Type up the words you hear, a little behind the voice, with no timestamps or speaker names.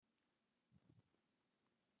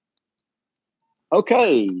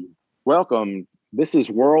Okay, welcome. This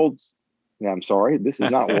is Worlds. No, I'm sorry. This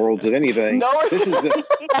is not Worlds of anything. No, This is the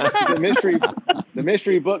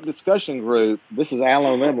mystery book discussion group. This is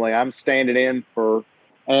Alan Limley. I'm standing in for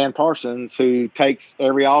Ann Parsons, who takes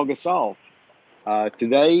every August off.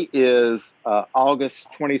 Today is August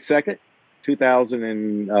 22nd,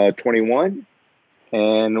 2021,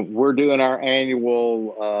 and we're doing our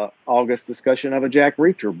annual August discussion of a Jack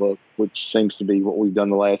Reacher book, which seems to be what we've done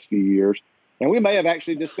the last few years. And we may have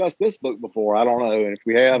actually discussed this book before. I don't know. And if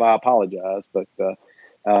we have, I apologize. But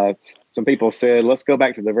some people said, let's go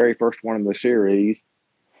back to the very first one in the series.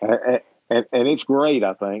 And it's great,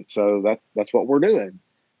 I think. So that's what we're doing.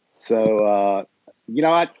 So, I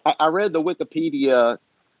read the Wikipedia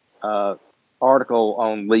article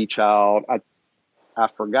on Lee Child.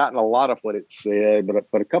 I've forgotten a lot of what it said,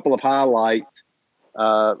 but a couple of highlights.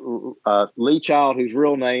 Lee Child, whose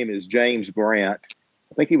real name is James Grant.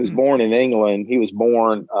 I think he was born in England. He was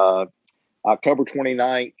born October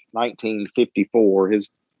 29th, 1954. His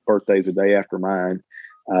birthday's the day after mine.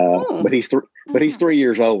 But he's 3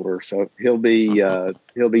 years older, so he'll be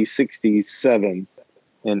 67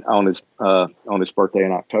 on his birthday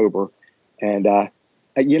in October. And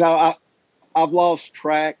I've lost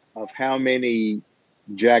track of how many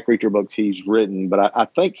Jack Reacher books he's written, but I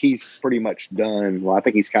think he's pretty much done. Well, I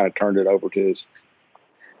think he's kind of turned it over to his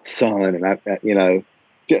son, and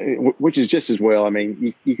which is just as well. I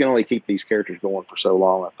mean, you can only keep these characters going for so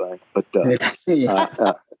long, I think. But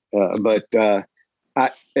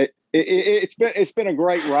it's been a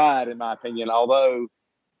great ride, in my opinion. Although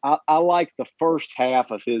I like the first half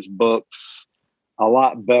of his books a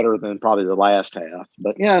lot better than probably the last half.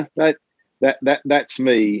 But yeah, that's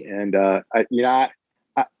me. And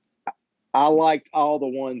I liked all the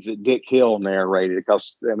ones that Dick Hill narrated,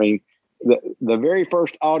 because I mean, the very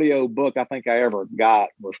first audio book I think I ever got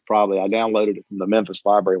was I downloaded it from the Memphis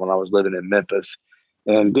Library when I was living in Memphis,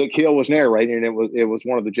 and Dick Hill was narrating, and it was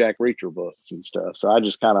one of the Jack Reacher books and stuff. So I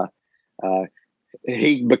just kind of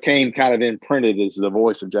he became kind of imprinted as the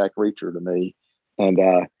voice of Jack Reacher to me.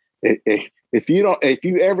 And if you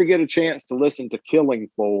ever get a chance to listen to Killing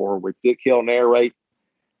Floor with Dick Hill narrate,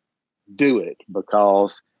 do it,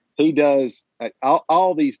 because he does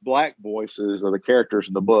all these black voices of the characters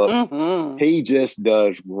in the book. Mm-hmm. He just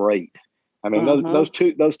does great. I mean, those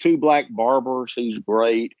two black barbers, he's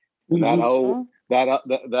great. Mm-hmm.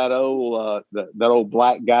 That old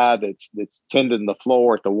black guy that's tending the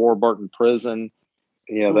floor at the Warburton prison.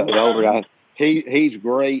 The older guy, he's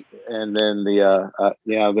great. And then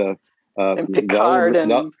and Picard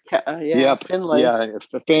Finley. Yeah,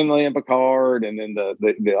 Finley and Picard, and then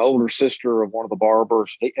the older sister of one of the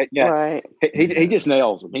barbers. He just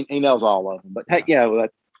nails them. He nails all of them. But hey,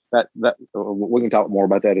 that we can talk more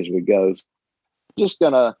about that as we go. Just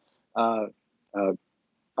gonna. I don't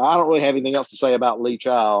really have anything else to say about Lee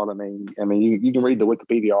Child. I mean, you can read the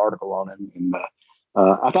Wikipedia article on him, and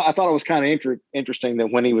I thought it was kind of interesting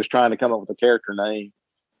that when he was trying to come up with a character name,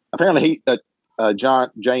 apparently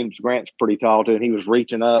James Grant's pretty tall too, and he was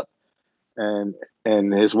reaching up, and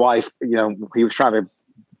his wife, he was trying to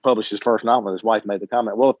publish his first novel. His wife made the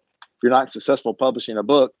comment, "Well, if you're not successful publishing a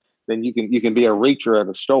book, then you can be a reacher at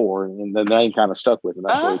a store," and the name kind of stuck with him.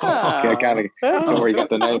 That's where he got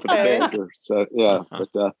the name for the character. So yeah,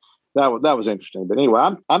 but that was interesting. But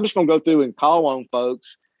anyway, I'm just going to go through and call on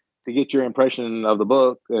folks to get your impression of the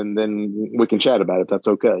book, and then we can chat about it. If that's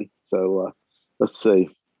okay. So let's see.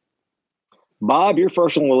 Bob, you're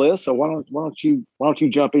first on the list, so why don't you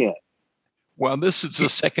jump in? Well, this is the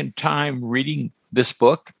second time reading this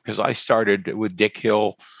book, because I started with Dick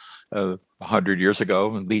Hill 100 years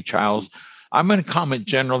ago and Lee Childs. I'm going to comment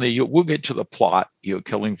generally. We'll get to the plot,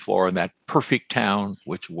 Killing Floor and that perfect town,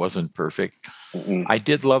 which wasn't perfect. Mm-hmm. I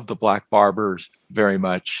did love the black barbers very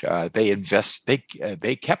much. They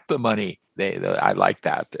kept the money. I like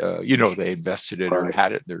that. They invested it or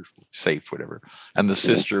had it in their safe, whatever. And the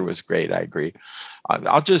sister was great. I agree.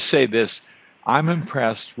 I'll just say this. I'm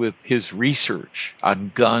impressed with his research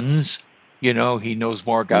on guns. He knows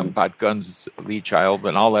more about guns, Lee Child,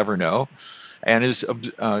 than I'll ever know. And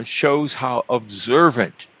shows how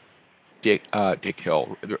observant Dick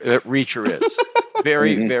Hill, Reacher is.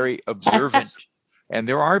 Very, very observant. And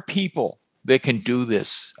there are people that can do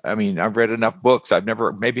this. I mean, I've read enough books.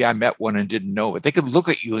 Maybe I met one and didn't know it. They could look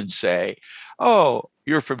at you and say, "Oh,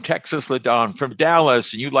 you're from Texas, LaDon, from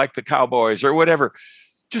Dallas, and you like the Cowboys," or whatever,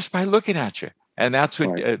 just by looking at you. And that's what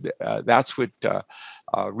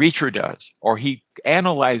Reacher does. Or he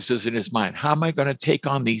analyzes in his mind, how am I going to take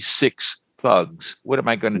on these 6 thugs. What am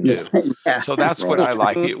I going to do? Yeah. So that's what I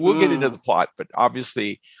like. We'll get into the plot, but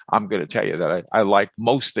obviously I'm going to tell you that I like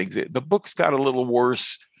most things. The book's got a little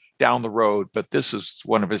worse down the road, but this is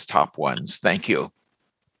one of his top ones. Thank you.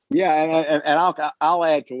 Yeah, and I'll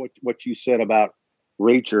add to what you said about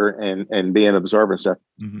Reacher and being observant stuff.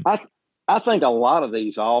 Mm-hmm. I think a lot of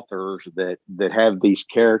these authors that have these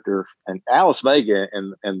characters, and Alice Vega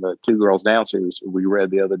and the Two Girls Down series we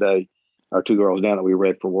read the other day, or Two Girls Down that we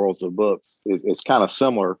read for Worlds of Books, is kind of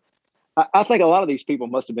similar. I think a lot of these people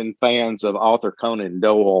must have been fans of Arthur Conan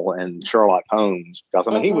Doyle and Sherlock Holmes, because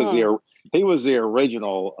I mean he was the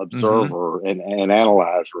original observer and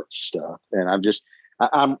analyzer and stuff. And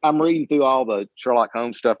I'm reading through all the Sherlock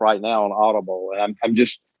Holmes stuff right now on Audible, and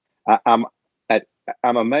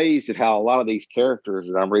I'm amazed at how a lot of these characters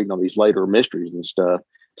that I'm reading on these later mysteries and stuff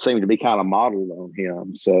seem to be kind of modeled on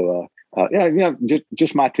him. So,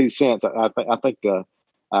 just my 2 cents. I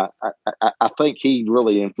think he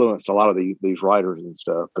really influenced a lot of these writers and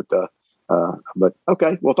stuff. But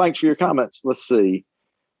okay. Well, thanks for your comments. Let's see.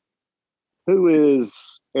 Who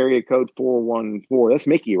is area code 414? That's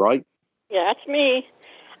Mickey, right? Yeah, that's me.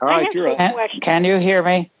 All right, you're up. Can you hear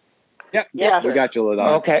me? Yep. Yeah, we got you,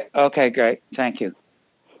 Ladonna. Okay, great. Thank you.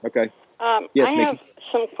 Okay. Yes, I have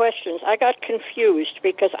some questions. I got confused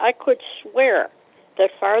because I could swear that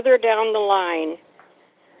farther down the line,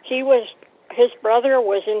 his brother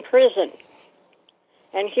was in prison,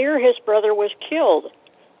 and here his brother was killed.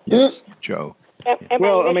 Yes, Joe. Am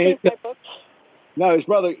I missing my books? No, his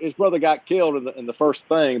brother got killed in the first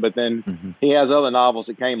thing, but then he has other novels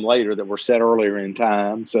that came later that were set earlier in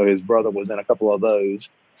time. So his brother was in a couple of those,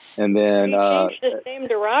 and then he changed his name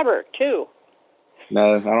to Robert too.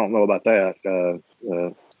 No, I don't know about that.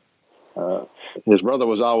 His brother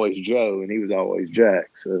was always Joe, and he was always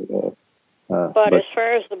Jack. So, but as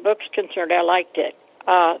far as the book's concerned, I liked it.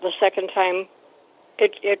 The second time,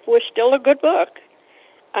 it was still a good book,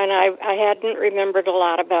 and I hadn't remembered a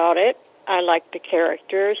lot about it. I liked the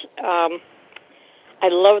characters. I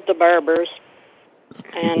loved the barbers,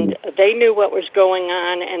 and they knew what was going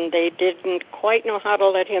on, and they didn't quite know how to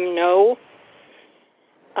let him know.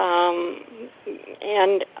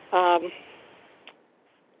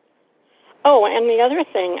 And the other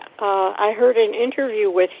thing, I heard an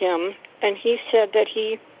interview with him, and he said that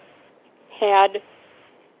he had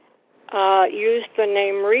used the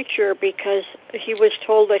name Reacher because he was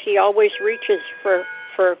told that he always reaches for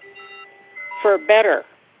better.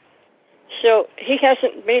 So he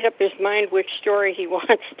hasn't made up his mind which story he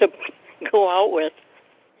wants to go out with.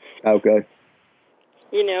 Okay.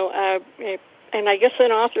 And I guess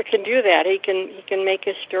an author can do that. He can make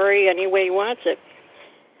his story any way he wants it.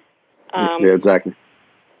 Yeah, exactly.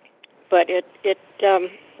 But okay,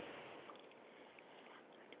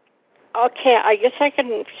 I guess I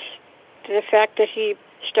can, the fact that he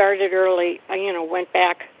started early, went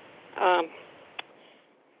back, I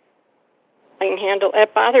can handle,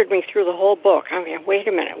 it bothered me through the whole book. I mean, wait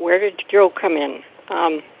a minute, where did Joe come in?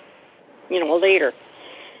 Later.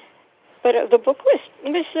 But the book was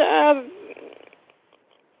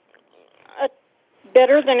a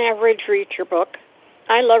better than average Reacher book.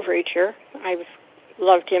 I love Reacher. I've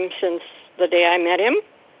loved him since the day I met him.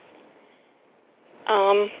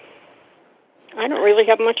 I don't really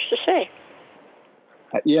have much to say.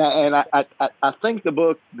 Yeah, and I think the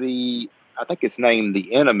book, I think it's named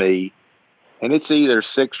The Enemy, and it's either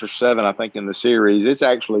 6 or 7, I think, in the series. It's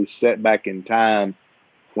actually set back in time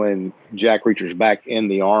when Jack Reacher's back in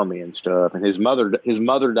the army and stuff, and his mother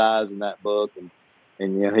dies in that book, and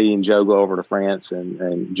he and Joe go over to France,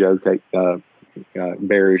 and Joe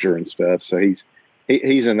buries her and stuff. So he's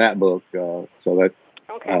in that book. So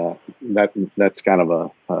that's kind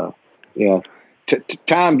of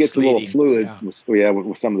time gets a little fluid with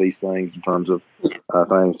some of these things in terms of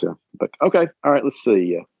things. So, but okay, all right, let's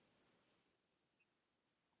see.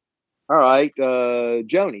 All right,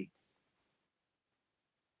 Joni.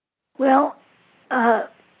 Well, I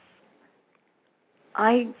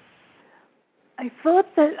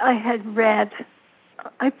thought that I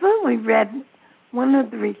thought we read one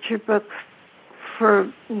of the Reacher books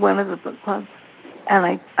for one of the book clubs,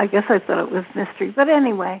 and I guess I thought it was mystery. But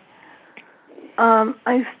anyway,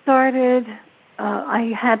 I started,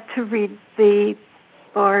 I had to read the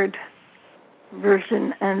Bard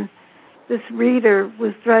version, and this reader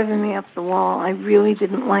was driving me up the wall. I really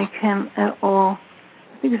didn't like him at all.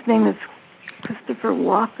 I think his name is Christopher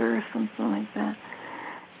Walker or something like that.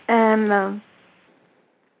 And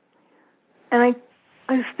I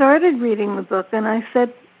started reading the book, and I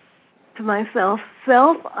said to myself,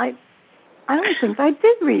 I don't think I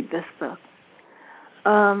did read this book.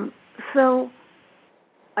 So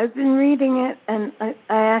I've been reading it, and I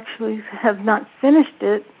actually have not finished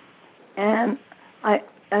it. And as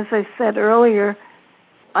I said earlier,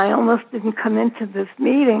 I almost didn't come into this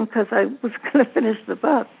meeting because I was going to finish the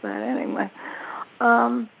book. But anyway,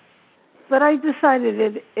 but I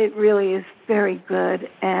decided it really is very good,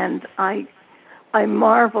 and I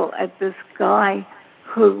marvel at this guy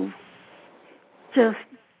who just,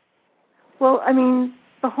 well, I mean,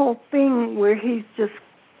 the whole thing where he's just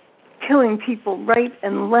killing people right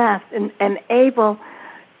and left and able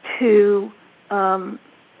to, I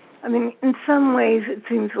mean, in some ways it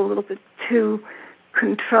seems a little bit too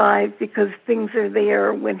contrived because things are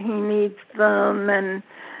there when he needs them, and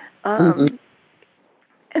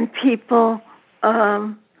and people,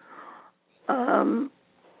 and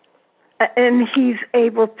he's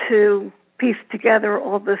able to piece together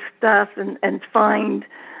all this stuff and find,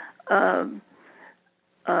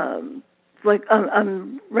 like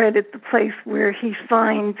I'm right at the place where he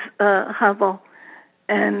finds Hubble,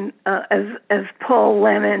 and as Paul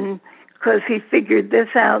Lemon, because he figured this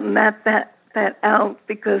out and that out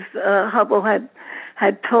because Hubble had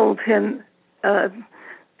told him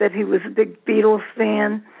that he was a big Beatles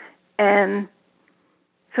fan, and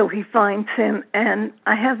so he finds him. And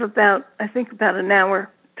I have about an hour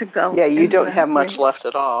to go. Yeah, you don't have much left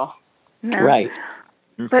at all. No. Right.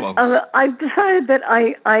 But I've decided that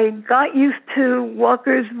I got used to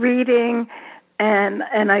Walker's reading, and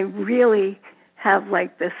I really have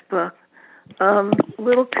liked this book. A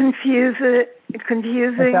little confusing,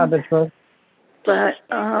 but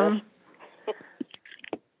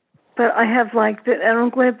I have liked it, and I'm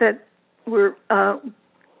glad that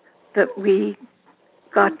we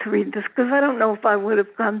got to read this, because I don't know if I would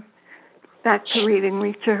have gone back to reading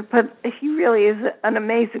Reacher, but he really is an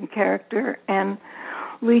amazing character, and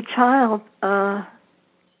Lee Child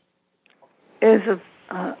is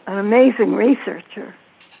an amazing researcher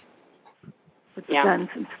with the guns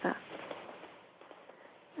and stuff.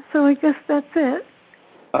 So I guess that's it.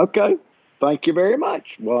 Okay. Thank you very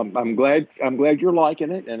much. Well, I'm glad you're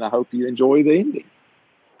liking it, and I hope you enjoy the ending.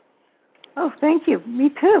 Oh, thank you. Me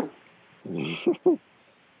too.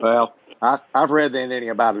 Well, I've read the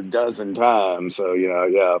ending about a dozen times, so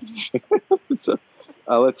yeah. So,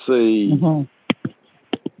 let's see. Mm-hmm.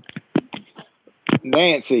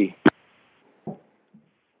 Nancy.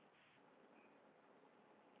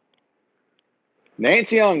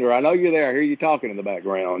 Nancy Unger, I know you're there. I hear you talking in the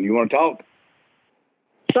background. You want to talk?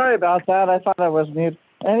 Sorry about that. I thought I was mute.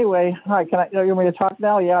 Anyway, hi. Can you want me to talk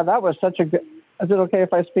now? Yeah, that was such a good. Is it okay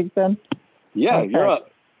if I speak then? Yeah, okay. You're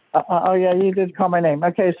up. Oh yeah, you did call my name.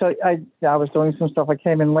 Okay, so I was doing some stuff. I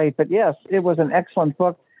came in late, but yes, it was an excellent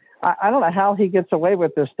book. I don't know how he gets away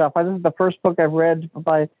with this stuff. This is the first book I've read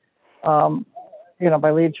by,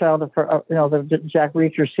 by Lee Child for the Jack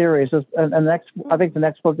Reacher series. And I think the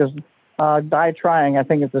next book is Die Trying. I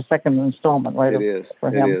think it's the second installment, right? It is.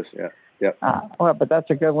 For him. It is. Yeah. Yep. Well, but that's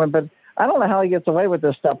a good one. But I don't know how he gets away with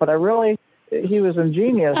this stuff. But he was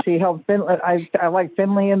ingenious. He helped Finley. I like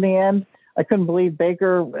Finley in the end. I couldn't believe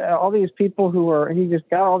Baker. All these people he just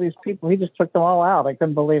got all these people. He just took them all out. I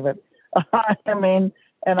couldn't believe it. I mean,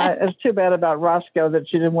 it's too bad about Roscoe that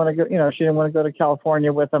she didn't want to go. She didn't want to go to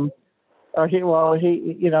California with him. He didn't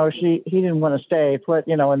want to stay put,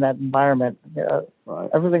 in that environment. Right.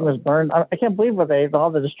 Everything was burned. I can't believe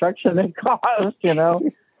all the destruction it caused.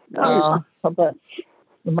 But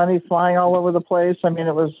the money's flying all over the place. I mean,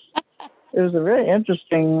 it was a very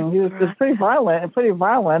interesting. It was pretty violent,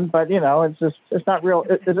 but it's not real.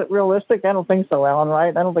 Is it realistic? I don't think so, Alan.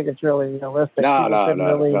 Right? I don't think it's really realistic. No,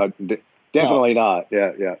 definitely not.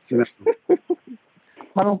 Yeah. So.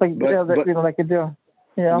 I don't think they could do.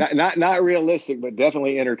 Not realistic, but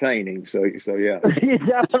definitely entertaining. So yeah. He's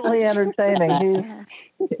definitely entertaining.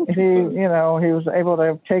 He was able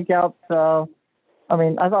to take out. I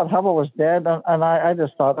thought Hubble was dead, and I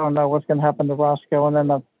just thought, oh no, what's going to happen to Roscoe? And then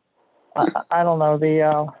I don't know,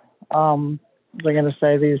 they're going to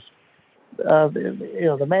say these,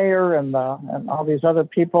 the mayor and all these other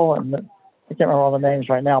people, and I can't remember all the names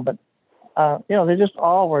right now, but they just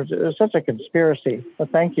all were. It was such a conspiracy.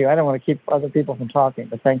 But thank you. I don't want to keep other people from talking,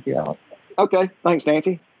 but thank you, Alex. Okay, thanks,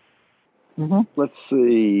 Nancy. Mm-hmm. Let's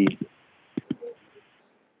see,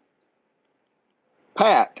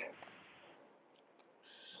 Pat.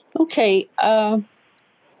 Okay,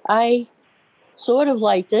 I sort of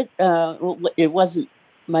liked it. It wasn't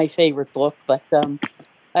my favorite book, but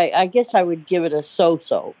I guess I would give it a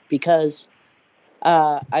so-so because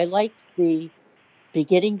I liked the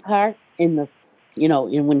beginning part in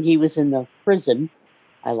when he was in the prison.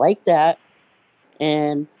 I liked that,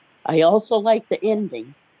 and I also liked the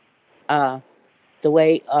ending, the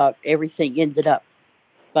way everything ended up.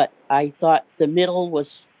 but I thought the middle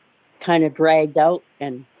was kind of dragged out,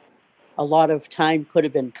 and a lot of time could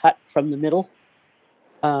have been cut from the middle.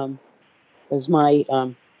 Was my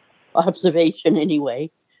observation anyway.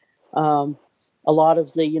 A lot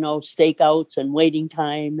of the stakeouts and waiting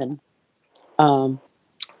time, and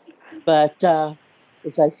but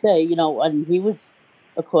as I say, and he was,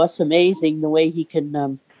 of course, amazing the way he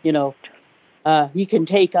can he can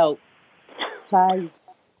take out 5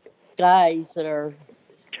 guys that are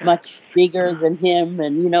much bigger than him,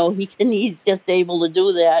 and he's just able to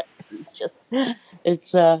do that.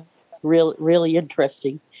 It's really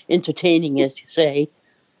interesting, entertaining, as you say.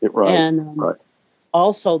 Right. And right.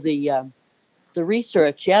 also the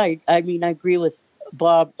research. Yeah, I mean, I agree with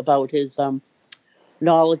Bob about his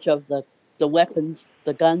knowledge of the weapons,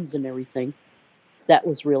 the guns, and everything. That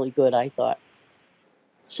was really good, I thought.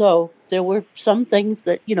 So there were some things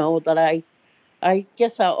that that I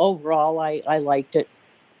guess overall I liked it,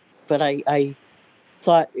 but I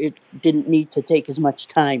thought it didn't need to take as much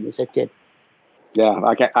time as it did. Yeah,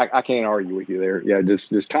 I can't argue with you there. Yeah, does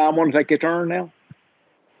Tom want to take a turn now?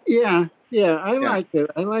 Yeah, I liked it.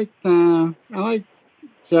 I liked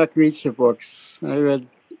Jack Reacher books. I read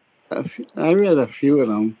a few of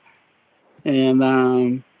them, and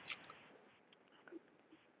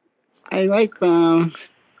I liked. I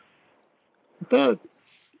thought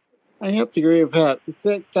I have to agree with Pat.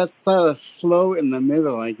 It got sort of slow in the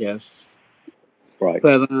middle, I guess. Right.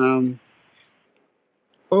 But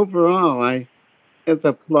overall,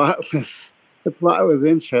 the plot was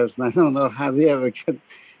interesting. I don't know how they ever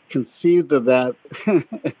conceived of that.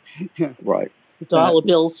 Right. The dollar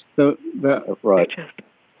bills. The right.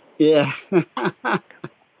 Yeah.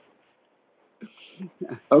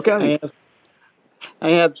 Okay. I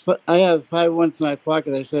had 5 ones in my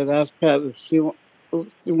pocket. I said, ask Pat if she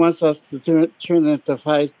wants us to turn it into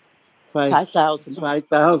 5,000.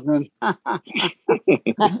 5,000.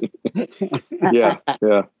 Yeah.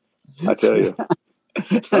 I tell you.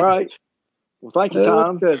 All right. Well, thank you, Tom.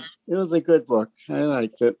 It was good. It was a good book. I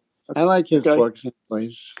liked it. I like his books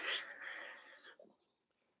anyways.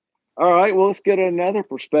 All right. Well, let's get another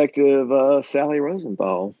perspective. Sally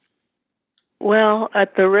Rosenthal. Well,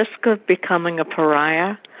 at the risk of becoming a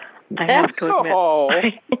pariah, I have to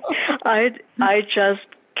admit, I just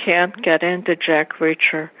can't get into Jack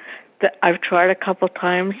Reacher. I've tried a couple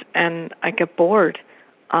times and I get bored.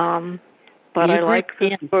 But I like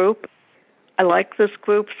this group.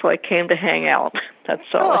 So I came to hang out. That's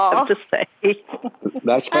all I have to say.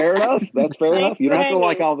 That's fair enough. You don't have to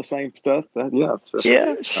like all the same stuff.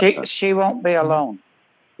 She won't be alone.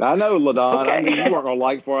 I know, LaDon. Okay. I knew you weren't going to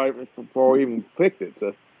like before we even picked it.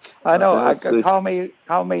 So I know. Call me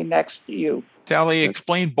next to you. Sally,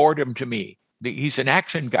 explain boredom to me. He's an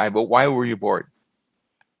action guy, but why were you bored?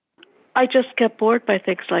 I just get bored by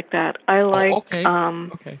things like that. I like. Okay.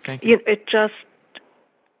 Okay. Thank you.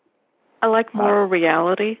 I like more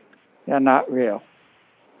reality. Yeah, not real.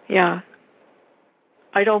 Yeah.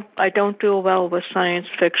 I don't do well with science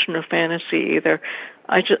fiction or fantasy either.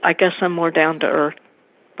 I guess I'm more down to earth.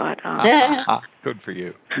 But good for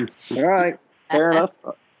you. All right. Fair enough.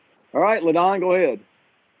 All right, LaDon, go ahead.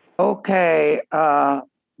 Okay.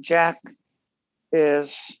 Jack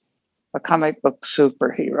is a comic book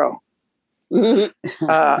superhero. The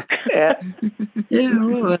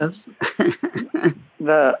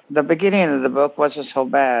beginning of the book wasn't so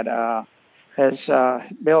bad. His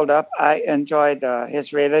build up, I enjoyed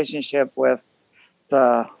his relationship with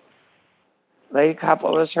the lady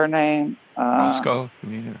couple. Is her name? Roscoe.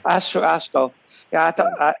 Roscoe. Yeah,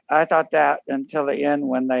 I thought that until the end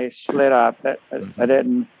when they split up. I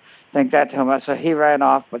didn't think that too much. So he ran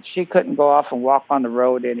off, but she couldn't go off and walk on the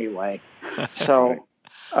road anyway. So,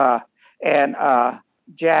 and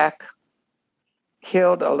Jack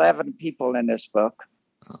killed 11 people in this book.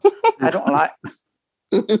 I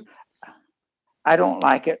don't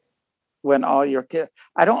like it when all your kids.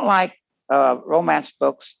 I don't like romance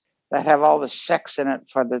books that have all the sex in it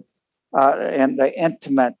for the and the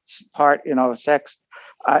intimate part, sex.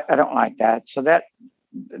 I don't like that. So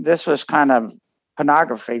this was kind of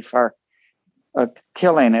pornography for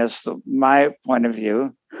killing, is my point of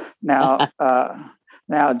view. Now,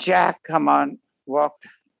 Jack walked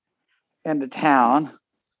into town,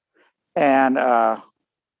 and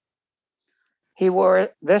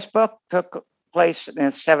this book took place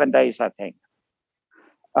in 7 days, I think.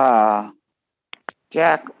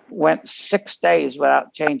 Jack went 6 days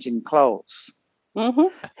without changing clothes. Mm-hmm.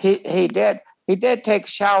 He did take a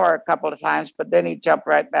shower a couple of times, but then he jumped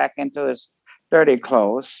right back into his dirty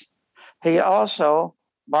clothes. He also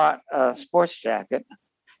bought a sports jacket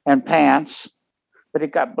and pants but he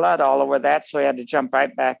got blood all over that, so he had to jump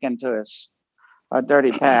right back into his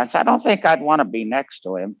dirty pants. I don't think I'd want to be next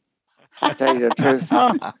to him, to tell you the truth.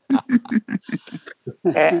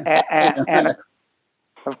 and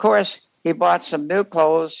of course, he bought some new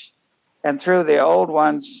clothes and threw the old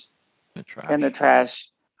ones in the trash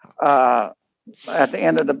at the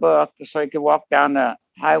end of the book, so he could walk down the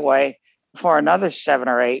highway for another 7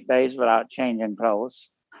 or 8 days without changing clothes,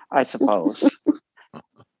 I suppose.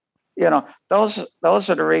 Those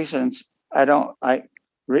are the reasons I don't like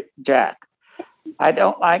Jack. I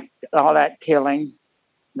don't like all that killing.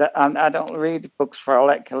 I don't read books for all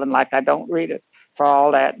that killing, like I don't read it for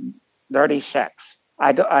all that dirty sex.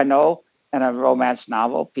 I know in a romance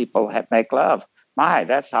novel, people make love.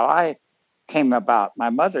 That's how I came about. My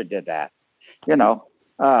mother did that,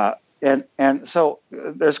 and so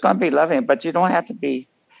there's going to be loving, but you don't have to be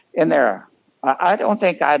in there. I don't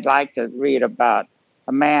think I'd like to read about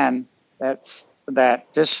a man that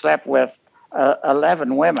just slept with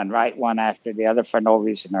 11 women, right, one after the other for no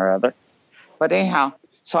reason or other. But anyhow,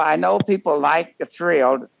 so I know people like the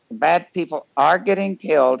thrill. Bad people are getting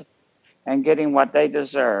killed and getting what they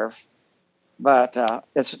deserve, but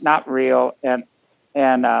it's not real. And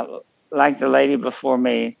like the lady before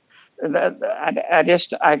me,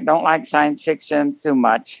 I don't like science fiction too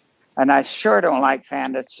much, and I sure don't like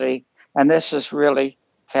fantasy. And this is really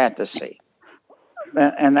fantasy.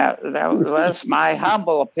 And that was my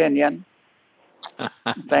humble opinion.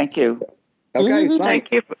 Thank you. Okay,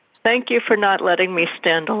 Thank you for not letting me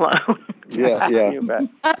stand alone. Yeah. You bet.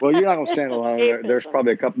 Well, you're not going to stand alone. There's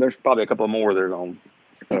probably a couple more that are going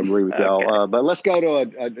to agree with y'all. But let's go to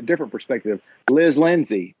a different perspective. Liz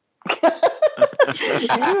Lindsay.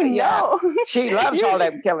 She loves all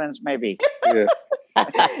them killings, maybe. Yeah.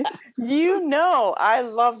 I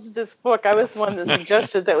loved this book. I was the one that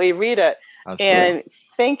suggested that we read it. That's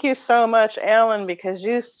Thank you so much, Alan, because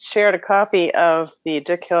you shared a copy of the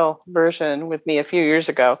Dick Hill version with me a few years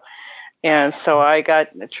ago. And so I got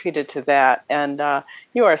treated to that. And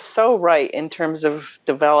you are so right in terms of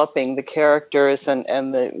developing the characters and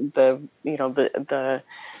the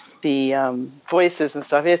voices and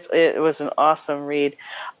stuff. It was an awesome read.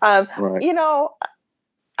 Right.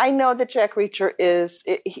 I know that Jack Reacher is,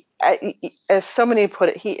 as so many put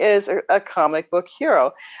it, he is a comic book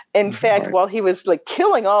hero. In fact, while he was like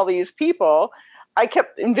killing all these people, I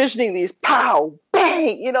kept envisioning these pow,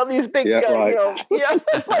 bang, these big guns,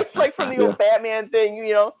 like from the old Batman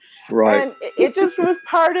thing, Right. And it just was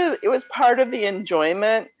part of the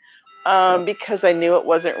enjoyment because I knew it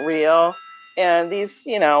wasn't real. And these,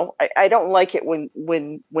 I don't like it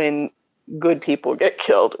when good people get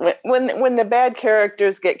killed. When the bad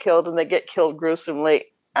characters get killed and they get killed gruesomely,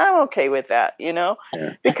 I'm okay with that,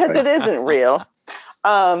 because it isn't real.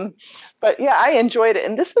 But yeah, I enjoyed it.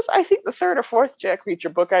 And this is, I think, the third or fourth Jack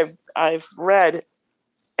Reacher book I've read.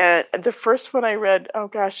 And the first one I read, oh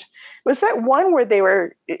gosh, was that one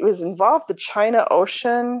where it was involved the China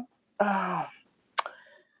Ocean. Oh, I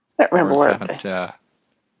don't remember where.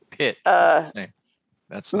 Pitt.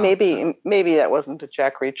 That's not, maybe that wasn't a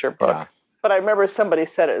Jack Reacher book. Yeah. But I remember somebody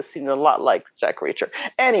said it seemed a lot like Jack Reacher.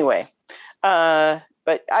 Anyway,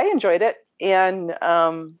 but I enjoyed it. And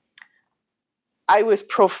I was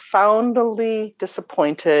profoundly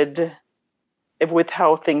disappointed with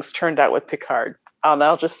how things turned out with Picard. And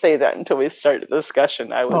I'll just say that until we start the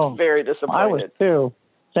discussion. I was very disappointed. I was too.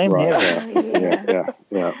 Same here.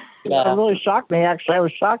 Yeah. It really shocked me, actually. I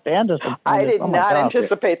was shocked and disappointed. I did not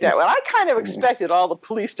anticipate that. Well, I kind of expected all the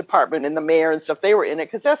police department and the mayor and stuff, they were in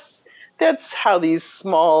it, because that's how these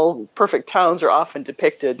small, perfect towns are often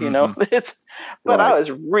depicted, But I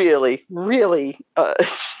was really, really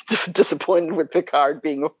disappointed with Picard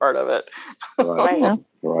being a part of it. Right.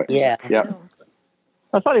 Yeah.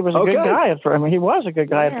 I thought he was a good guy at first. I mean, he was a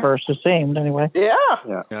good guy at first, it seemed, anyway.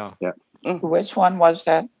 Yeah. Which one was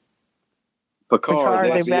that? Picard,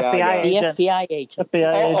 the FBI agent. The FBI agent.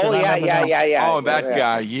 Oh, yeah. Oh, that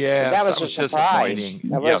guy. Yeah. That was a surprise.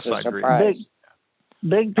 Yes, I agree.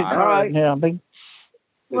 Big Picard. Yeah, big.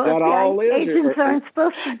 Is that all, Liz? Agents aren't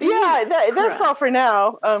supposed to be. Yeah, that's all for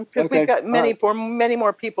now. Because we've got many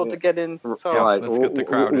more people to get in. So let's get the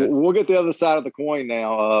crowd in. We'll get the other side of the coin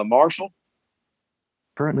now. Marshall?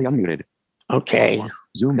 Currently unmuted. Okay.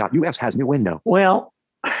 Zoom.us has new window. Well,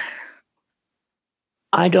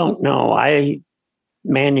 I don't know. I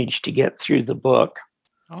managed to get through the book.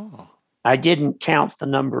 Oh. I didn't count the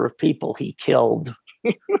number of people he killed.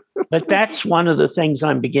 But that's one of the things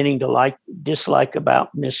I'm beginning to dislike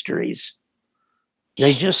about mysteries.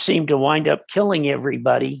 They just seem to wind up killing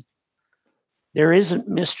everybody. There isn't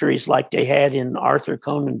mysteries like they had in Arthur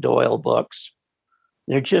Conan Doyle books.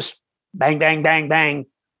 They're just bang, bang, bang, bang.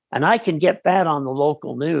 And I can get that on the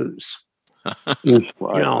local news. You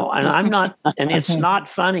know, and I'm not, and it's not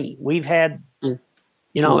funny. We've had, you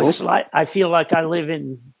know, it's like, I feel like I live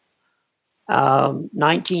in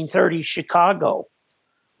 1930 Chicago.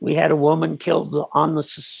 We had a woman killed on the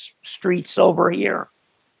streets over here.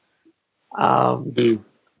 And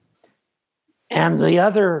the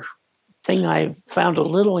other thing I found a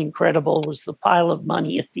little incredible was the pile of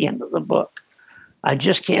money at the end of the book. I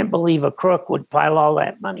just can't believe a crook would pile all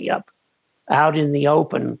that money up out in the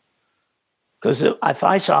open. Because if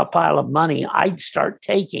I saw a pile of money, I'd start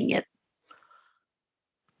taking it.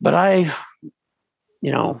 But I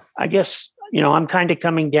guess, I'm kind of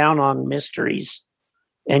coming down on mysteries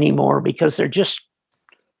anymore because they're just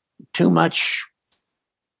too much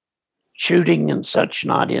shooting and such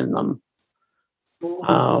not in them.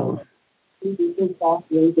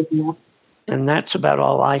 And that's about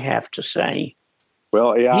all I have to say.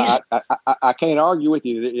 Well, yeah, I can't argue with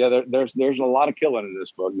you. Yeah, there's a lot of killing in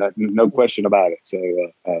this book, no question about it. So,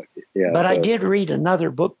 yeah. But I did read another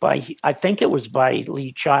book I think it was by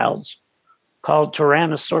Lee Childs, called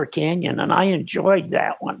Tyrannosaur Canyon, and I enjoyed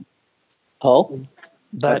that one. Oh,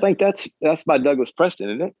 but I think that's by Douglas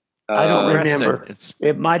Preston, isn't it? I don't remember.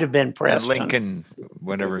 It might have been Preston. Lincoln,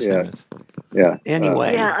 whatever his name is. Yeah.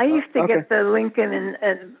 Anyway. Yeah, I used to get the Lincoln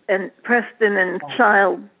and Preston and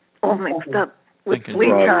Child all mixed up with Lee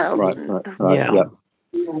Child. Right. Yeah.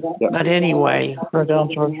 But anyway,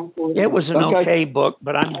 it was an okay book,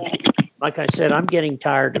 but like I said, I'm getting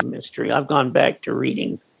tired of mystery. I've gone back to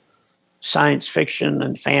reading science fiction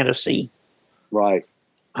and fantasy. Right.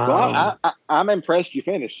 Well, I'm impressed you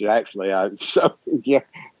finished it. Actually, so yeah,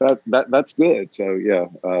 that's good. So yeah,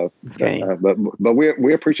 okay. But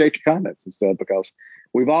we appreciate your comments and stuff because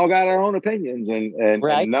we've all got our own opinions and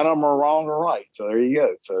none of them are wrong or right. So there you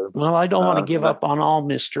go. So well, I don't want to give up on all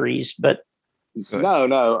mysteries, but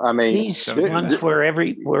no. I mean these ones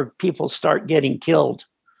where people start getting killed.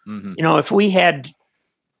 Mm-hmm. If we had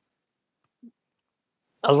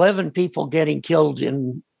 11 people getting killed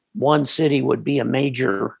in one city would be a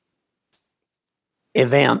major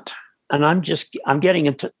event. And I'm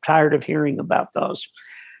getting tired of hearing about those.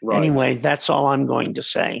 Right. Anyway, that's all I'm going to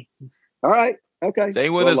say. All right. Okay. Stay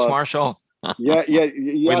with us, Marshall. Yeah.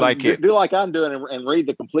 We like it. Do like I'm doing and read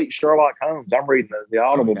the complete Sherlock Holmes. I'm reading the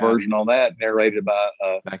Audible version on that, narrated by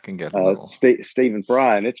I can get Stephen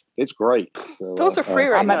Fry, and it's great. So, those are free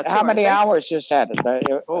right now. How many hours you said?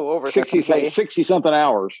 Over 60 something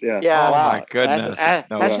hours. Yeah. Yeah. Oh, my goodness.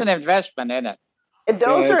 That's an investment, isn't it? And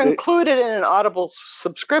those are included in an Audible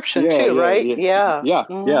subscription too, right? Yeah.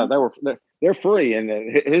 Mm-hmm. Yeah. They're free, and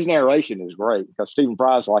his narration is great because Stephen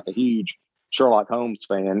Fry is like a huge Sherlock Holmes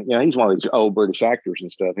fan. He's one of these old British actors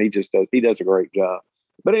and stuff. He does a great job.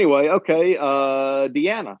 But anyway, okay,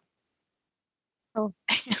 Deanna. Oh,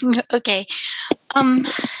 okay. I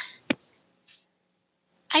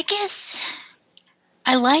guess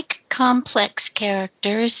I like complex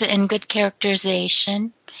characters and good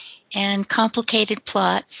characterization and complicated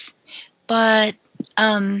plots, but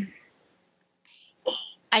I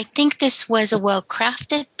think this was a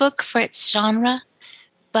well-crafted book for its genre,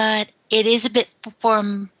 but it is a bit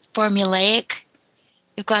formulaic.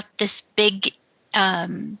 You've got this big,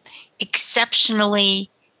 exceptionally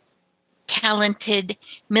talented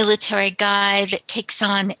military guy that takes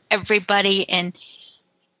on everybody, and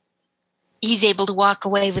he's able to walk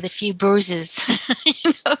away with a few bruises,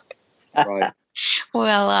 Right.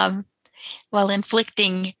 while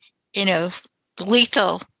inflicting,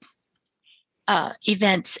 lethal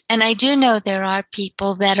events. And I do know there are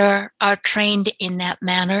people that are trained in that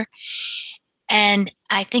manner. And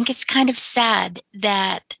I think it's kind of sad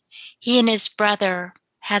that he and his brother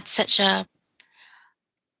had such a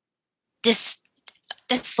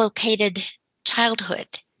dislocated childhood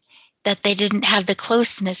that they didn't have the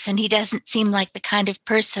closeness. And he doesn't seem like the kind of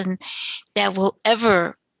person that will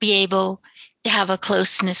ever be able to have a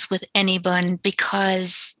closeness with anyone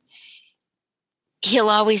because he'll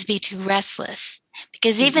always be too restless.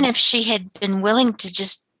 Because even if she had been willing to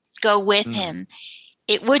just go with him,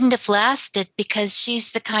 it wouldn't have lasted because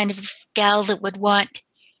she's the kind of gal that would want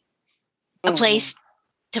a place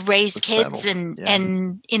to raise kids and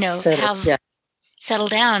settle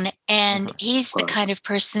down. And he's the kind of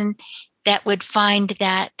person that would find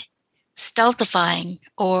that stultifying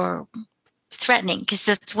or threatening, because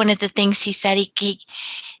that's one of the things he said he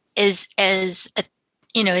is as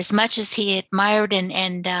much as he admired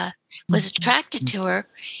and was attracted to her,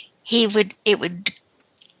 it would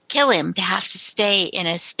kill him to have to stay in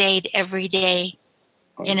a staid everyday,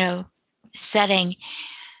 setting.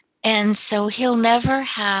 And so he'll never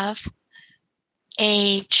have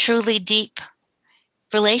a truly deep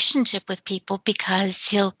relationship with people because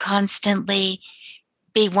he'll constantly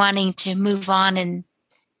be wanting to move on, and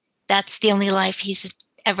that's the only life he's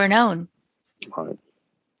ever known. Right.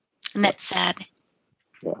 And that's sad.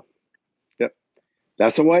 Yeah. Yep.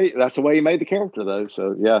 That's the way he made the character, though.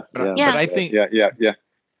 So yeah. But I think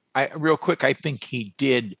real quick, I think he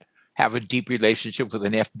did have a deep relationship with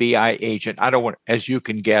an FBI agent. I don't want, as you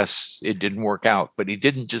can guess, it didn't work out, but he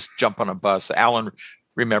didn't just jump on a bus. Alan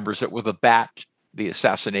remembers it with a bat, the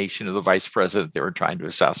assassination of the vice president. They were trying to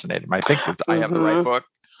assassinate him. I think that I have the right book.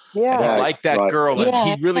 Yeah. And he liked that girl, and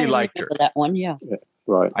he really liked her. That one, yeah.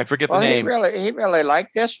 Right. I forget the name. He really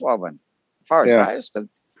liked this woman, as far as I was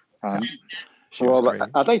concerned. Well,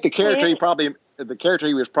 I think the character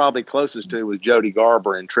he was probably closest to was Jodie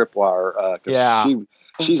Garber in Tripwire.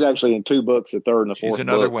 She's actually in 2 books, the third and the fourth. She's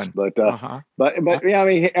another books, one. But yeah,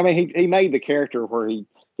 I mean, he made the character where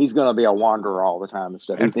he's going to be a wanderer all the time and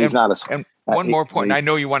stuff. He's not a. And one more point. And I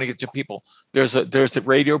know you want to get to people. There's a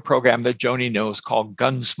radio program that Joni knows called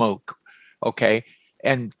Gunsmoke. Okay,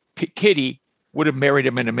 and Kitty would have married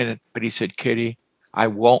him in a minute, but he said, "Kitty, I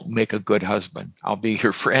won't make a good husband. I'll be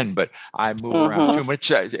your friend, but I move around too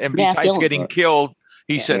much. And besides getting killed,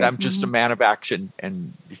 he said, I'm just a man of action,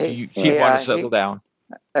 and he want to settle down."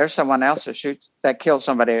 There's someone else that kills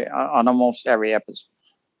somebody on almost every episode.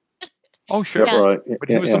 Oh, sure. Yeah. Right. But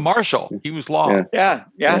he was a marshal. He was law. Yeah.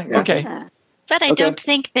 Okay. But I don't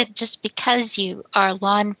think that just because you are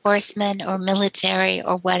law enforcement or military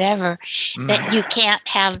or whatever, that you can't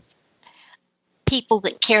have people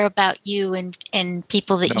that care about you and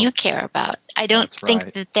people that you care about. I don't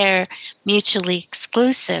think that they're mutually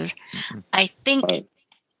exclusive. I think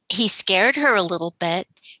he scared her a little bit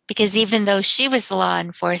because even though she was law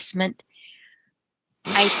enforcement,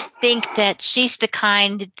 I think that she's the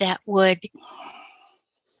kind that would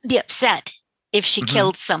be upset if she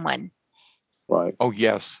killed someone. Right. Oh,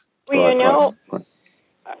 yes. Well,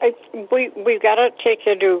 we've got to take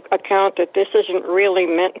into account that this isn't really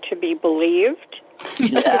meant to be believed.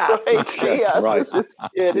 Yeah, right. Yes, Right.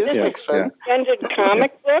 It is fiction. Extended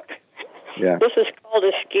comic book. Yeah. This is called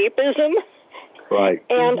escapism. Right.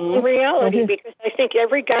 And reality, because I think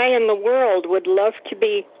every guy in the world would love to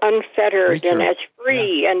be unfettered and as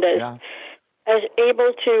free and as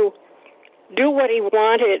able to do what he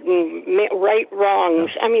wanted and right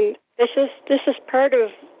wrongs. I mean, this is part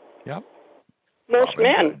of most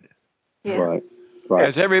men. Yeah. Right.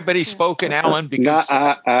 Has everybody spoken, Alan? Because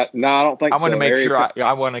no, I don't think I want to so. make sure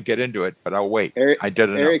I want to get into it, but I'll wait. I did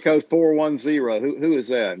it. Area code 410. Who is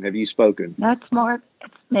that? Have you spoken? That's Mark.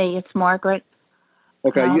 It's me. It's Margaret.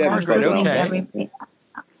 Okay, you haven't spoken. Okay.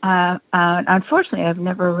 Unfortunately, I've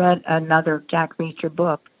never read another Jack Reacher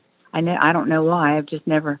book. I don't know why. I've just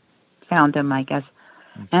never found them, I guess.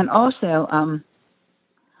 And also,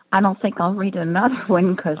 I don't think I'll read another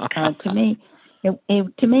one because to me,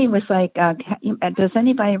 it was like. Does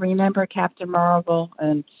anybody remember Captain Marvel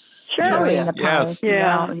and? Sure. Yes.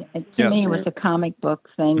 Yeah. To me, it was a comic book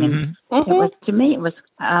thing, and it was to me it was.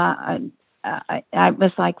 I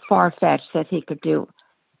was like far fetched that he could do.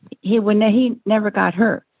 He never got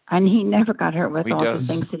hurt, and he never got hurt with all the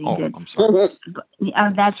things that he did. I'm sorry.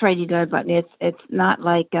 That's right, he did. But it's not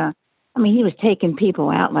like. I mean, he was taking people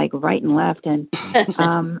out like right and left, and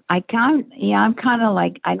I'm kind of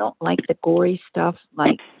like I don't like the gory stuff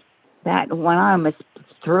like that. When I almost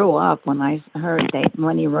threw up when I heard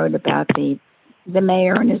when he wrote about the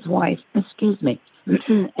mayor and his wife. Excuse me.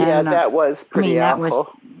 And, that was pretty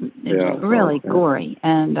awful. That was really gory,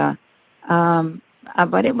 and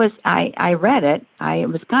but it was. I read it. It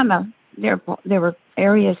was kind of there were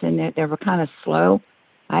areas in it that were kind of slow.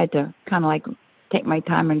 I had to kind of like take my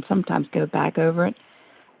time and sometimes go back over it,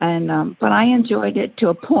 and but I enjoyed it to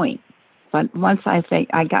a point. But once I think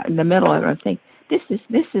I got in the middle of it, I think this is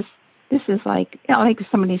like like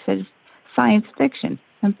somebody said, science fiction.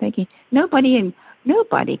 I'm thinking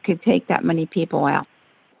nobody could take that many people out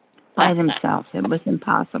by themselves. It was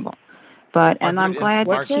impossible. But and I'm glad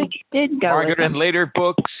that she did go. Margaret, in later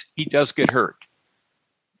books, he does get hurt.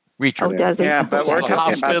 Reacher. Oh, does he? Yeah, but we're in the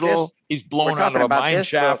talking hospital. about this. He's blown out of a mine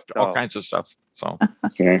shaft. All kinds of stuff. So.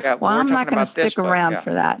 Yeah, well, I'm not going to stick around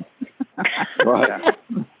for that. Right.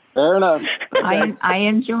 Fair enough. I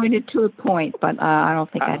enjoyed it to a point, but I don't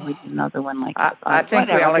think I'd read another one like that. I think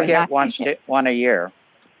we only get one a year.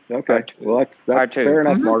 Okay. Well, that's fair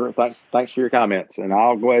enough, Margaret. Thanks for your comments, and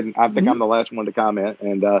I'll go ahead and I think I'm the last one to comment.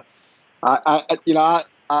 And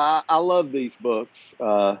I love these books,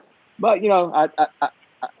 but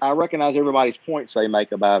I recognize everybody's points they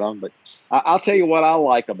make about them. But I'll tell you what I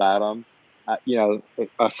like about them.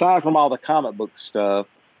 Aside from all the comic book stuff,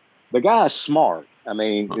 the guy's smart. I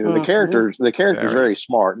mean, the character's very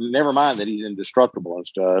smart. Never mind that he's indestructible and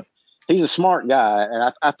stuff. He's a smart guy,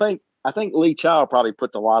 and I think Lee Child probably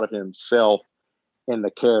puts a lot of himself in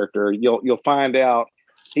the character. You'll find out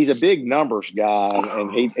he's a big numbers guy,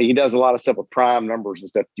 and he does a lot of stuff with prime numbers and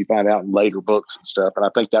stuff that you find out in later books and stuff. And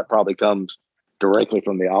I think that probably comes directly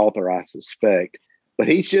from the author, I suspect. But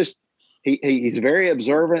he's just he's very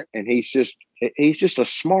observant, and he's just a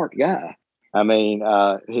smart guy. I mean,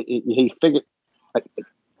 he figured.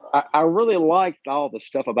 I really liked all the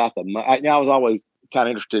stuff about the money. I was always kind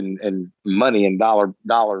of interested in money and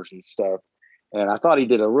dollars and stuff. And I thought he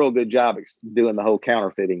did a real good job doing the whole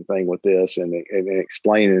counterfeiting thing with this and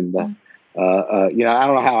explaining the, I don't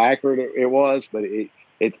know how accurate it was, but it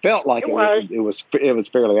felt like it was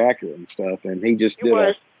fairly accurate and stuff. And he just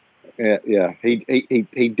did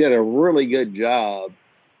he did a really good job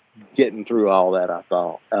getting through all that. I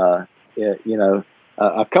thought,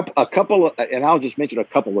 a couple of, and I'll just mention a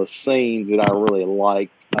couple of scenes that I really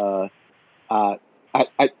liked. I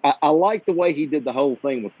like the way he did the whole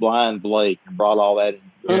thing with Blind Blake and brought all that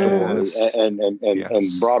into the story and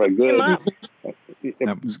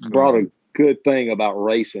brought a good thing about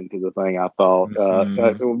racing to the thing. I thought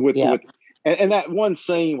and that one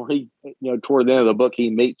scene where he, toward the end of the book, he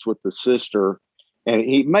meets with the sister. And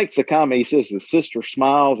he makes the comment. He says the sister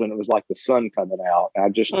smiles, and it was like the sun coming out. I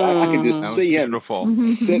could just see him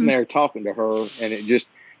sitting there talking to her, and it just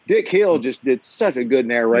Dick Hill just did such a good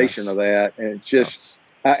narration of that, and it's just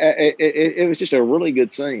it was just a really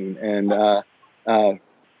good scene. And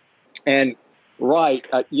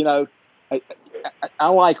I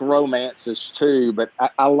like romances too, but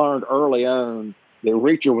I learned early on that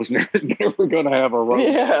Reacher was never going to have a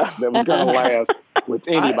romance that was going to last with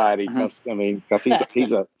anybody. Because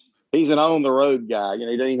he's an on the road guy. He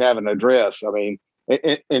doesn't even have an address. I mean,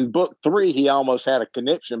 in book 3, he almost had a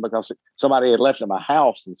connection because somebody had left him a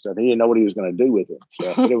house and stuff. He didn't know what he was going to do with it and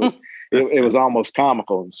stuff. But it was almost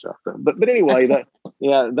comical and stuff. But anyway,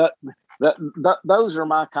 those are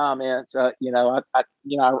my comments. I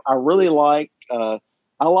really liked. I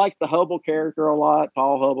liked the Hubble character a lot,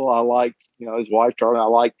 Paul Hubble. I liked, his wife Charlie. I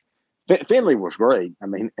liked Finley was great. I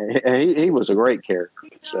mean, he was a great character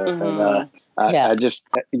and stuff. And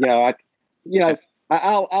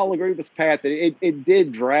I'll agree with Pat that it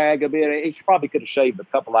did drag a bit. He probably could have shaved a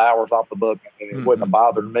couple hours off the book, and it wouldn't have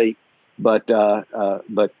bothered me. But I thought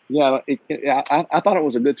it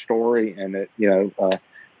was a good story, and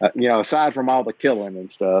aside from all the killing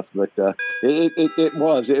and stuff, but it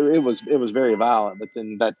was very violent. But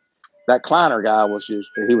then that Kleiner guy was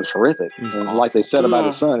horrific. And like they said about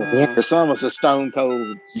his son, his son was a stone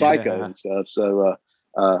cold psycho and stuff. So,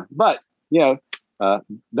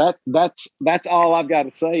 that's all I've got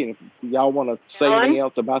to say. And if y'all want to say anything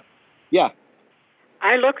else about, I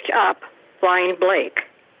looked up Blind Blake,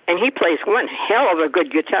 and he plays one hell of a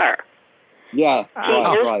good guitar. Yeah,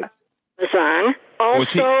 right. On.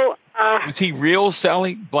 Also, was he real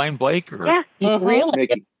Sally Blind Blake? Or? Yeah, real.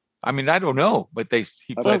 Mickey. I mean, I don't know, but he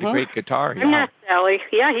played a great guitar. I'm not Sally.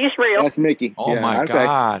 Yeah, he's real. That's Mickey. Oh my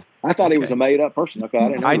God! I thought he was a made-up person. Okay, I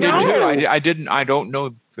didn't know. I did too. I didn't. I don't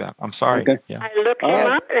know that. I'm sorry. Okay. Yeah. I looked him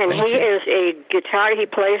up, and he is a guitar. He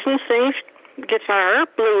plays and sings guitar,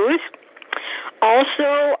 blues.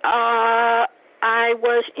 Also, I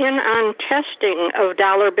was in on testing of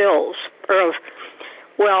dollar bills,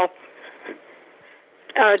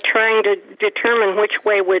 trying to determine which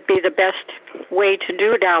way would be the best way to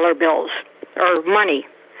do dollar bills or money.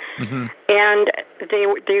 Mm-hmm. And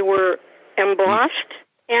they were embossed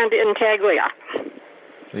and intaglia.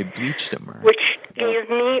 They bleached them. Which gave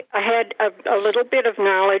me, I had a little bit of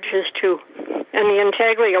knowledge as to, and the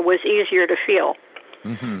intaglia was easier to feel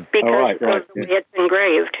because of the way it's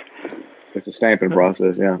engraved. It's a stamping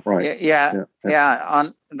process, right. Yeah.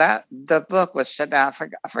 On that, the book was set down.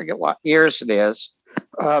 I forget what years it is,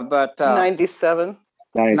 but 97.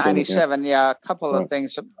 97. Yeah, a couple of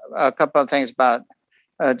things about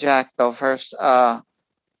Jack. Though first,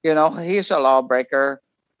 he's a lawbreaker.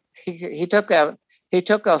 He took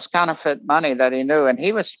those counterfeit money that he knew, and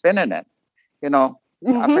he was spending it. I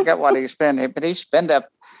forget what he spent, but he spent up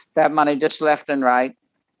that money just left and right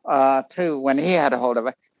too when he had a hold of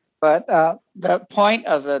it. But the point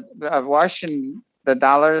of washing the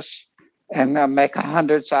dollars and make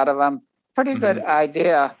hundreds out of them, pretty good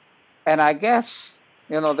idea. And I guess,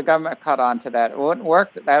 the government caught on to that. It wouldn't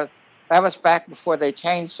work. That was back before they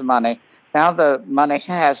changed the money. Now the money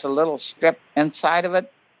has a little strip inside of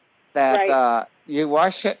it that you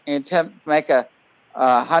wash it and attempt to make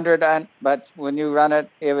 100 on, but when you run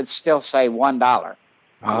it, it would still say $1.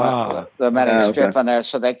 the medic okay. strip on there,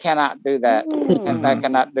 so they cannot do that. And they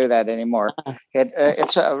cannot do that anymore. It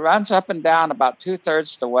runs up and down about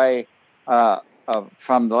 2/3 the way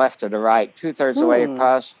from the left to the right, 2/3 the way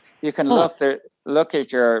across. You can look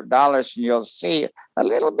at your dollars and you'll see a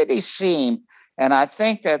little bitty seam, and I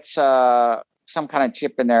think that's some kind of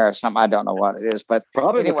chip in there or something. I don't know what it is, but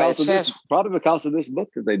Probably anyway, because of this book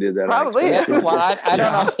that they did that. Probably. Well, I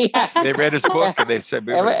don't know. Yeah. They read his book and they said,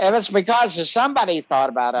 It was because somebody thought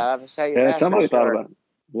about it. I would say somebody thought about it.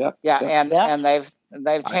 Yeah. Yeah, and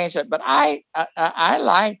they've changed it. But I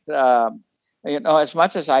liked as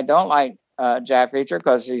much as I don't like Jack Reacher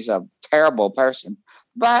because he's a terrible person,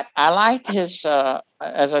 but I liked his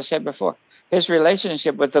as I said before, his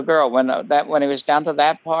relationship with the girl when he was down to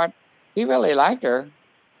that part. He really liked her,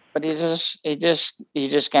 but he just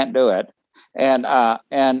can't do it. And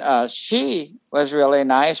she was really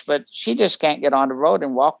nice, but she just can't get on the road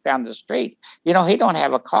and walk down the street. He don't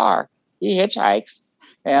have a car. He hitchhikes.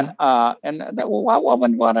 And what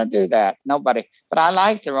woman want to do that? Nobody. But I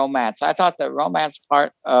liked the romance. I thought the romance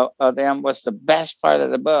part of them was the best part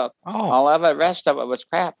of the book. All of the rest of it was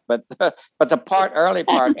crap. But the early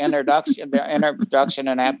part, introduction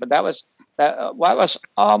and that. But that was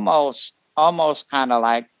almost kind of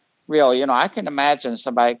like real. I can imagine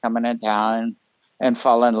somebody coming in town and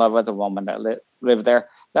fall in love with a woman that lived there.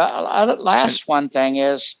 The last one thing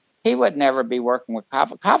is he would never be working with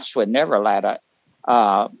cops. Cops would never let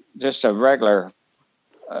just a regular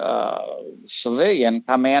civilian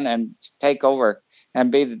come in and take over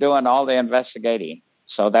and be doing all the investigating.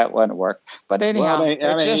 So that wouldn't work. But anyhow,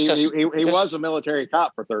 he was a military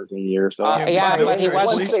cop for 13 years. So but he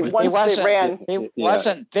wasn't. He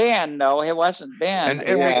wasn't then. No, he wasn't then.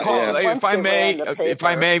 And recall, if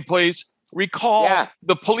I may, please recall,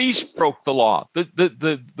 the police broke the law. The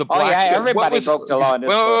black. Everybody broke the law.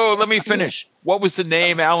 Whoa, let me finish. What was the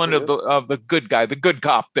name, Alan, of the good guy, the good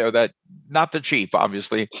cop there? That not the chief,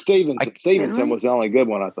 obviously. Stevenson was the only good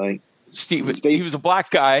one, I think. He was a black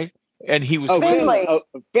guy. And he was Finley.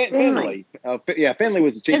 Finley. Finley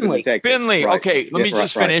was the chief of detective. Finley. Right. Okay, let me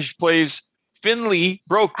just finish, please. Finley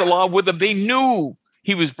broke the law with him. They knew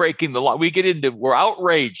he was breaking the law. We're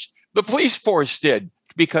outraged. The police force did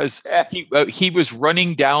because he was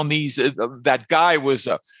running down these. That guy was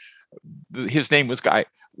his name was Guy.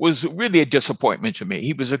 Was really a disappointment to me.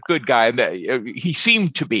 He was a good guy. He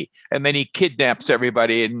seemed to be. And then he kidnaps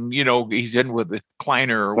everybody and, he's in with the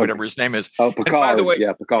Kleiner or whatever his name is. Oh, Picard. And by the way,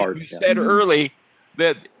 Picard. You said early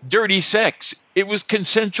that dirty sex, it was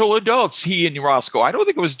consensual adults, he and Roscoe. I don't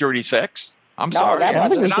think it was dirty sex. I'm sorry.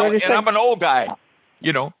 And I'm an old guy.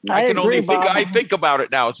 I can only think about it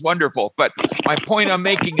now. It's wonderful. But my point I'm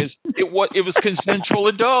making is it was consensual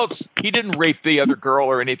adults. He didn't rape the other girl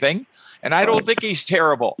or anything. And I don't think he's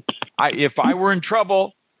terrible. If I were in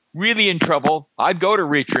trouble, really in trouble, I'd go to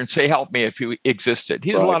Reacher and say, help me if he existed.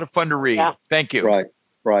 He's a lot of fun to read. Yeah. Thank you. Right.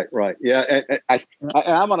 Yeah.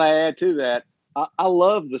 I'm going to add to that. I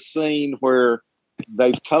love the scene where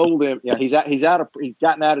they've told him, he's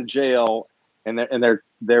gotten out of jail and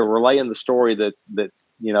they're relaying the story that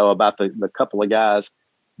about the couple of guys,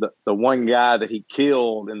 the one guy that he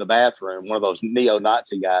killed in the bathroom, one of those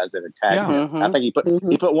neo-Nazi guys that attacked him. Mm-hmm. I think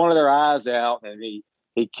he put one of their eyes out and he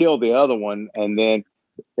killed the other one. And then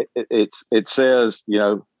it says,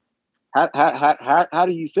 how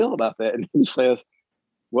do you feel about that? And he says,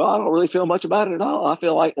 well, I don't really feel much about it at all. I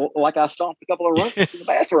feel like I stomped a couple of ruckus in the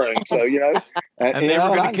bathroom. So, and they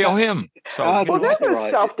were going to kill him. So that was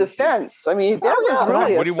self-defense. I mean, that was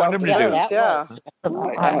really what do you want him to do? Yeah.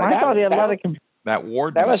 I thought he had a lot of that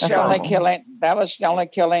ward. That was the only killing. That was the only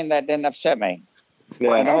killing that didn't upset me.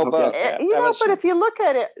 Yeah, but if you look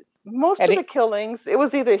at it, most of the killings, it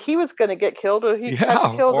was either he was going to get killed or he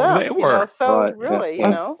tried to kill them. They were.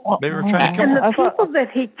 They were trying to kill them. And the people that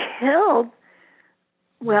he killed,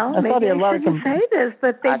 well, maybe I shouldn't say this,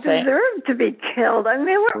 but they deserved to be killed. I mean,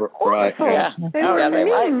 they were awful. Yeah. They were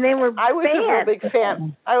mean. They were I was bad. a real big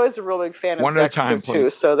fan. I was a real big fan of one at a time, too.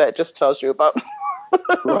 So that just tells you about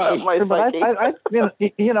my psyche. I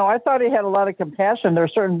thought he had a lot of compassion. There are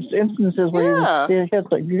certain instances where he had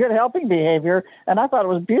good helping behavior, and I thought it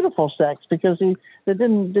was beautiful sex because they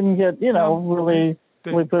didn't get really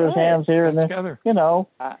put his hands here and there.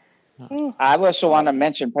 I was the one to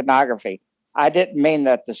mention pornography. I didn't mean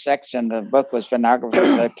that the sex in the book was pornography.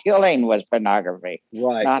 The killing was pornography,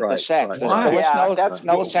 not the sex. There was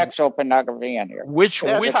no sexual pornography in here. Which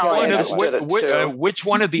one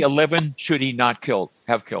of the 11 should he not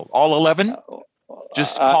have killed? All 11?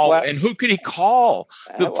 Just call. And who could he call?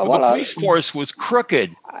 The police force was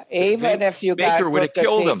crooked. Even if you got Baker would have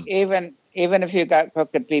killed him. Even if you got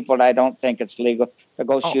crooked people, I don't think it's legal. to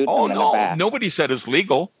go shoot Oh them in the no, back. nobody said it's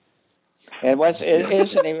legal. It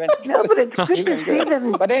isn't even. No, but it's good to even see good.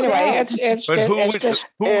 them. But anyway, dead. it's But who it's would- just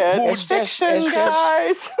who It's would- fiction,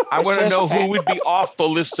 guys. I It's want to just know who fact. would be off the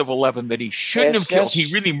list of 11 that he shouldn't It's have killed. He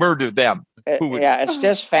just- really murdered them. Who would? yeah, it's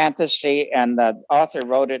just fantasy, and the author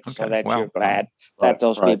wrote it so Okay, that well, you're glad right, that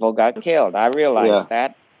those right. people got killed. I realize Yeah.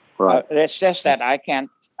 that. Right. It's just that I can't.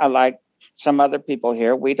 Like some other people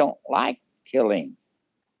here, we don't like killing.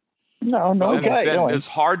 No, no, And Okay. then it's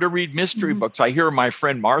hard to read mystery books. I hear my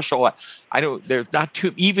friend Marshall. I don't. There's not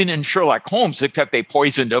too even in Sherlock Holmes, except they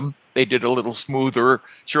poisoned him. They did a little smoother.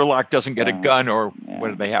 Sherlock doesn't get a Yeah. gun or Yeah. what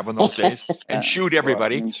do they have in those days and shoot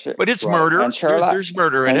everybody. And Sh- But it's Right. murder. And Sherlock- There's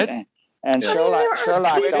murder in it. And Yeah.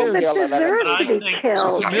 Sherlock It don't is. kill That 11 deserve people. to be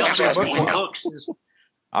killed. It's a mystery book. books is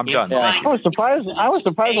I'm done. Yeah. Thank I you. was surprised. I was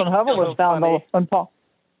surprised when Hubble was found. Funny. When Paul.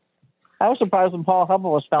 I was surprised when Paul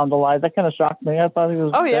Hubble was found alive. That kind of shocked me. I thought he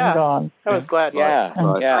was Oh, dead yeah. and gone. I was glad. Yeah,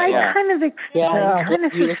 Right. yeah, I yeah. kind of, Yeah, kind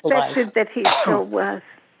of he was alive. suspected that he still was.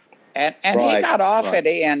 And he Right, got off right. at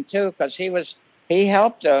the end too, because he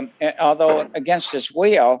helped him, although against his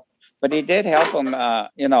will, but he did help him.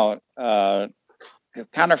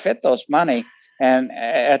 Counterfeit those money. And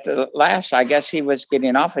at the last, I guess he was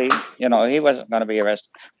getting off. He wasn't going to be arrested.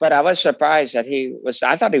 But I was surprised that he was.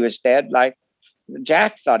 I thought he was dead. Like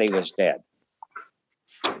Jack thought he was dead.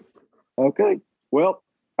 Okay. Well,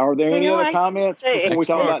 are there any You know, other I comments say- before we Next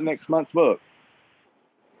talk book. about next month's book?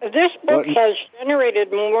 This book What- has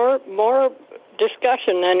generated more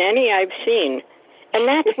discussion than any I've seen, and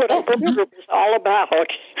that's what a book group is all about.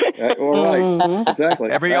 Well, right. Mhm. Exactly.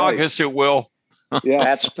 Every Right. August it will.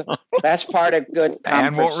 Yeah. That's part of good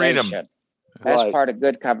And won't read 'em. conversation. That's Right. part of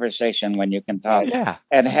good conversation when you can talk Yeah.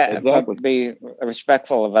 and Exactly. be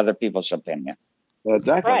respectful of other people's opinion.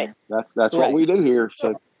 Exactly. Right. That's what Right. we do here.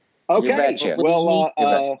 So, okay. betcha. Well, You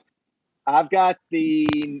bet. I've got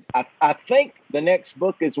I think the next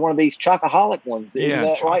book is one of these chocoholic ones. Isn't Yeah,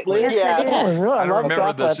 that right, Liz? Yeah. Oh, Yeah. really? I don't love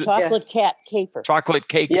remember this. chocolate. Chocolate cat caper. Chocolate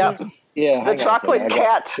cake. Yeah. Something. Yeah. The hang on a chocolate second. I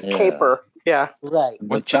got- cat yeah. caper. Yeah. Right. The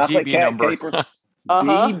What's the chocolate DB cat number? caper.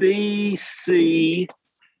 Uh-huh. DBC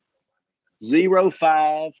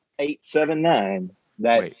 05879.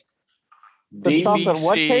 That's The chocolate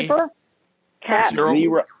what DBC paper? Cat. Zero-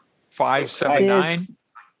 zero. 579.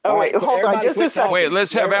 Oh, wait, hold on Everybody just a quit second. talking. Wait,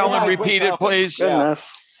 let's have Alan Everybody quit repeat it, talking. please. Yeah.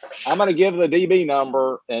 Goodness. I'm going to give the DB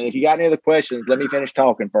number, and if you got any other questions, let me finish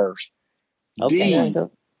talking first. Okay. D No,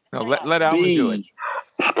 let Alan do it.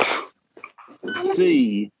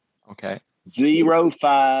 C Okay.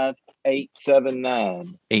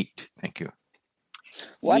 05879. 8. Thank you.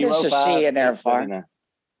 What is the C in there for? 05879.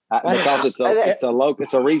 What is Because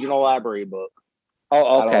it's a regional library book. Oh, I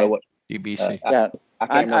don't know okay. what. DBC. Yeah, I I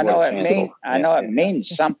can't remember know what it stands mean. for. I know it Yeah. means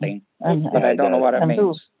something, And, but I don't know what it And who?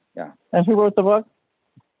 means. and who wrote the book?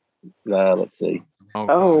 Let's see.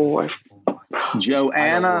 Oh,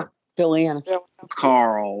 Joanna Joanna.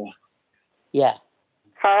 Carl. Yeah.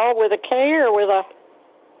 Carl with a K or with a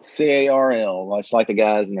CARL. That's like the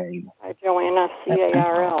guy's name. Joanna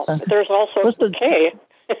CARL. But there's also What's the- K.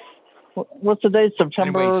 What's the date?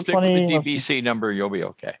 September Anyway, stick with 20. the DBC number. You'll be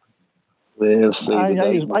okay. Let's see. I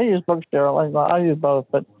the use books, Daryl. I use both,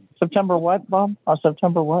 but September what, Bob?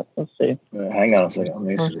 September what? Let's see. Hang on a second. Let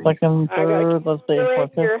me First, see. second, I got third. Let's see. right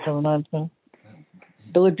Fourth, here. fifth, seventh, ninth, 10th.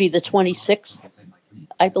 It would be the 26th,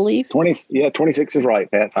 I believe. 26 is right,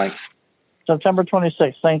 Pat. Thanks. September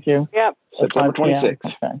 26th. Thank you. Yep. September 5 p.m.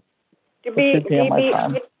 26. Okay. DB 2 p.m. my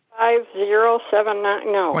time.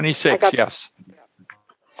 5079. No. I 26. got- Yes.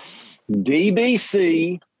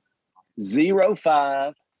 DBC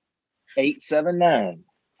 05879.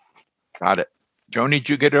 Got it. Joni, did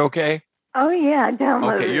you get it okay? Oh yeah, I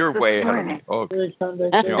downloaded Okay, it you're this way ahead of morning. me. Okay.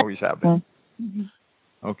 You always have been.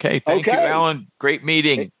 Okay. Thank you, Okay. Alan. Great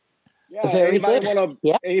meeting. Yeah. Very Anybody good. want to?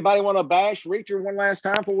 Yeah. Anybody want to bash Reacher one last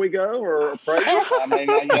time before we go, or praise? Him? I mean,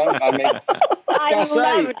 I I say,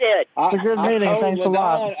 loved it. It's a good meeting. Thanks a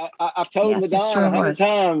lot. I've told Yeah, LaDon sure 100 was.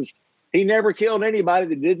 times he never killed anybody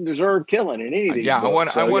that didn't deserve killing in any of these. Yeah, I books.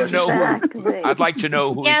 want- I wanna yes. know who- Exactly. I'd like to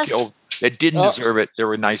know who Yes. he killed that didn't Oh. deserve it. There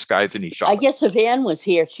were nice guys and he shot I them. guess if Ann was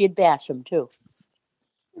here, she'd bash him too.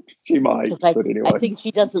 She might, 'Cause but anyway. I think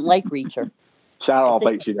she doesn't like Reacher. I don't I think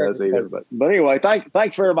think she does either. But anyway,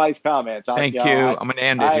 thanks for everybody's comments. Thank you. I I'm going to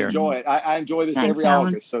end it I here. enjoy it. I enjoy this Thanks, every Alan.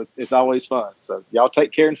 August, so it's always fun. So y'all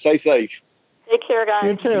take care and stay safe. Take care, guys.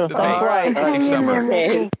 You too. Keep the Thanks a faith. lot. All right. Happy Hang in summer. there,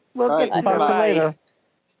 Nikki. We'll All get right. to Talk to you Bye. later.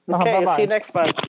 Okay, Bye-bye. see you next month.